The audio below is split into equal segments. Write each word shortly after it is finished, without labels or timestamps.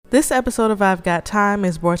This episode of I've Got Time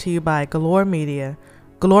is brought to you by Galore Media.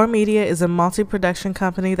 Galore Media is a multi-production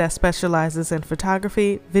company that specializes in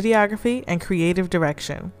photography, videography, and creative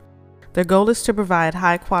direction. Their goal is to provide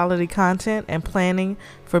high-quality content and planning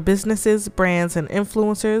for businesses, brands, and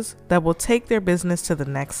influencers that will take their business to the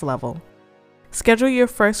next level. Schedule your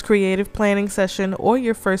first creative planning session or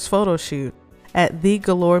your first photo shoot at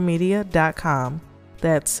thegaloremedia.com.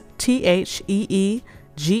 That's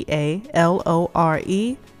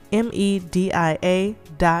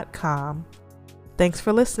TheGaloremedia.com. Thanks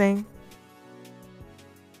for listening.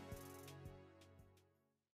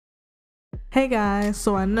 Hey guys,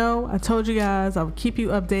 so I told you guys I would keep you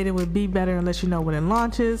updated with Be Better and let you know when it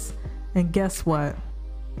launches. And guess what?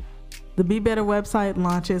 The Be Better website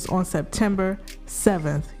launches on September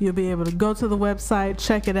 7th. You'll be able to go to the website,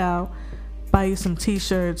 check it out, buy you some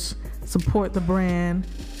t-shirts, support the brand.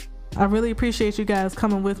 I really appreciate you guys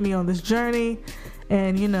coming with me on this journey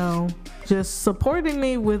and, just supporting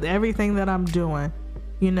me with everything that I'm doing.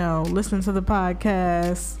 Listening to the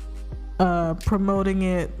podcast, promoting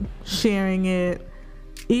it, sharing it,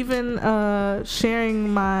 even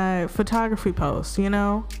sharing my photography posts,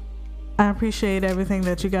 I appreciate everything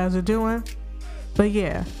that you guys are doing. But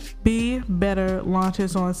yeah, Be Better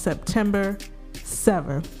launches on September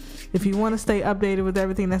 7th. If you want to stay updated with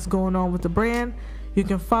everything that's going on with the brand, you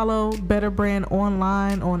can follow Better Brand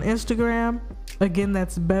Online on Instagram. Again,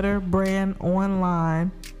 that's Better Brand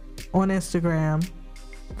Online on Instagram.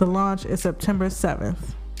 The launch is September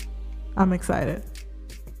 7th. I'm excited.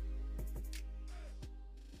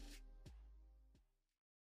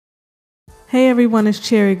 Hey everyone, it's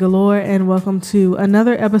Cherry Galore and welcome to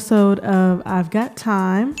another episode of I've Got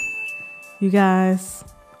Time. You guys,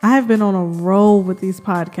 I have been on a roll with these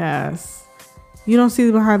podcasts. You don't see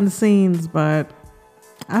the behind the scenes, but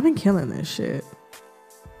I've been killing this shit.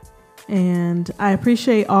 And I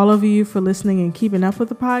appreciate all of you for listening and keeping up with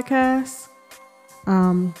the podcast.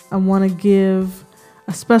 I want to give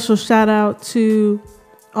a special shout out to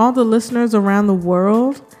all the listeners around the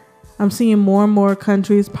world. I'm seeing more and more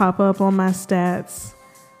countries pop up on my stats.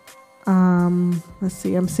 Let's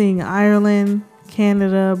see, I'm seeing Ireland,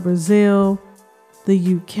 Canada, Brazil,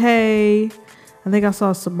 the UK. I think I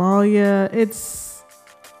saw Somalia. It's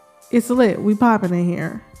lit. We popping in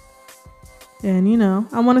here. And,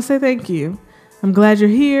 I want to say thank you. I'm glad you're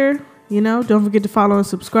here. Don't forget to follow and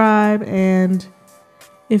subscribe. And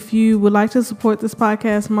if you would like to support this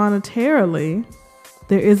podcast monetarily,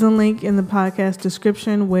 there is a link in the podcast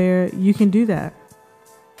description where you can do that.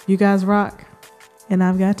 You guys rock. And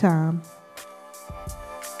I've got time.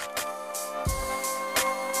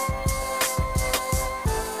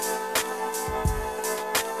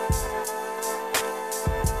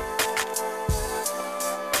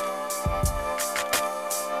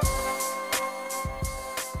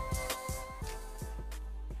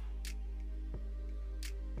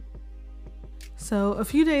 So a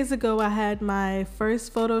few days ago, I had my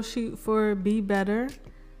first photo shoot for Be Better.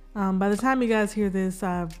 By the time you guys hear this,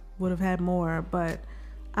 I would have had more, but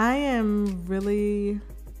I am really,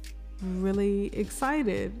 really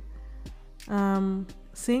excited.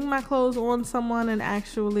 Seeing my clothes on someone and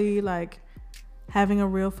actually having a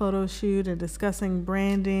real photo shoot and discussing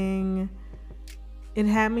branding, it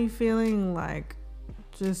had me feeling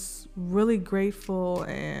just really grateful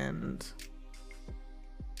and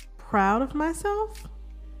proud of myself.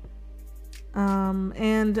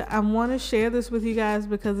 And I want to share this with you guys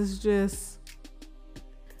because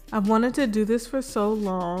I've wanted to do this for so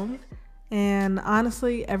long. And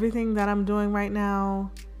honestly, everything that I'm doing right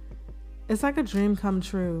now, it's like a dream come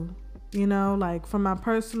true, from my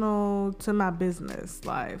personal to my business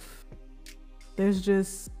life.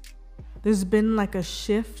 There's been a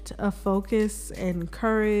shift of focus and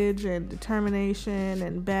courage and determination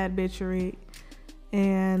and bad bitchery.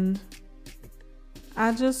 And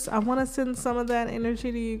I want to send some of that energy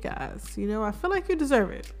to you guys. I feel like you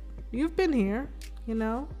deserve it. You've been here,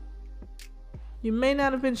 You may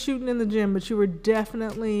not have been shooting in the gym, but you were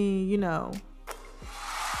definitely, in the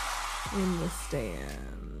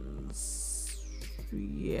stands.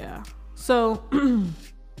 Yeah. So,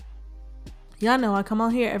 y'all know I come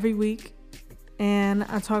on here every week and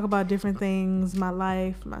I talk about different things, my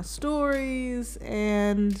life, my stories,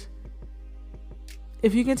 and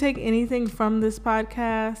if you can take anything from this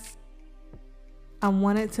podcast, I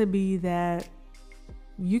want it to be that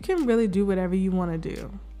you can really do whatever you want to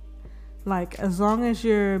do. As long as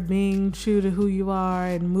you're being true to who you are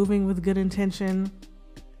and moving with good intention,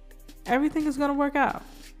 everything is going to work out.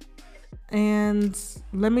 And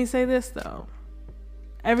let me say this though.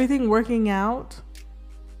 Everything working out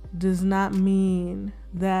does not mean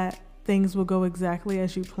that things will go exactly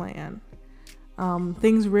as you plan.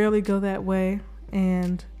 Things rarely go that way.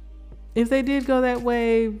 And if they did go that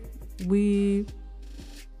way, we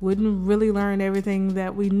wouldn't really learn everything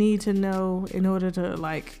that we need to know in order to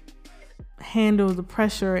like handle the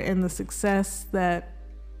pressure and the success that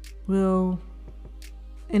we'll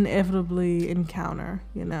inevitably encounter,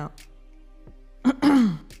 you know,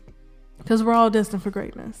 because we're all destined for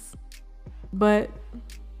greatness. But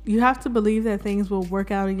you have to believe that things will work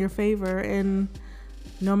out in your favor, and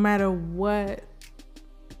no matter what,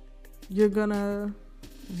 you're gonna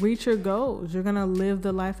reach your goals. You're gonna live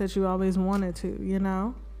the life that you always wanted to, you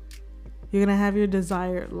know? You're gonna have your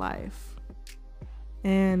desired life.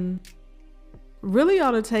 And really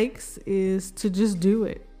all it takes is to just do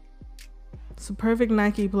it. It's a perfect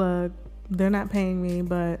Nike plug. They're not paying me,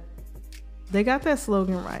 but they got that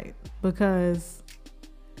slogan right, because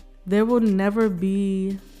there will never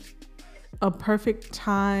be a perfect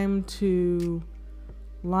time to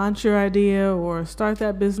launch your idea or start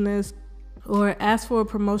that business or ask for a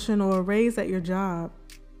promotion or a raise at your job.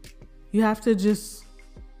 You have to just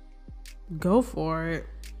go for it.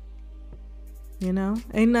 You know,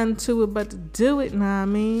 ain't nothing to it but to do it, know what I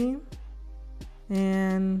mean?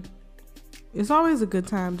 And it's always a good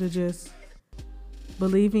time to just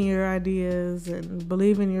believe in your ideas and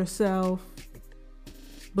believe in yourself.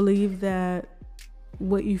 Believe that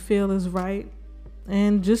what you feel is right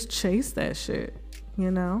and just chase that shit, you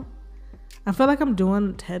know? I feel like I'm doing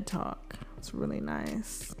a TED Talk. It's really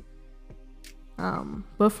nice.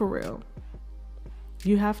 But for real,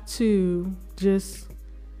 you have to just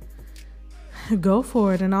go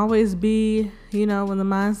for it and always be, you know, in the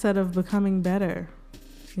mindset of becoming better,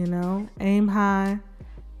 you know, aim high,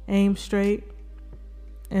 aim straight,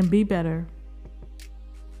 and be better.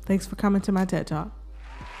 Thanks for coming to my TED Talk.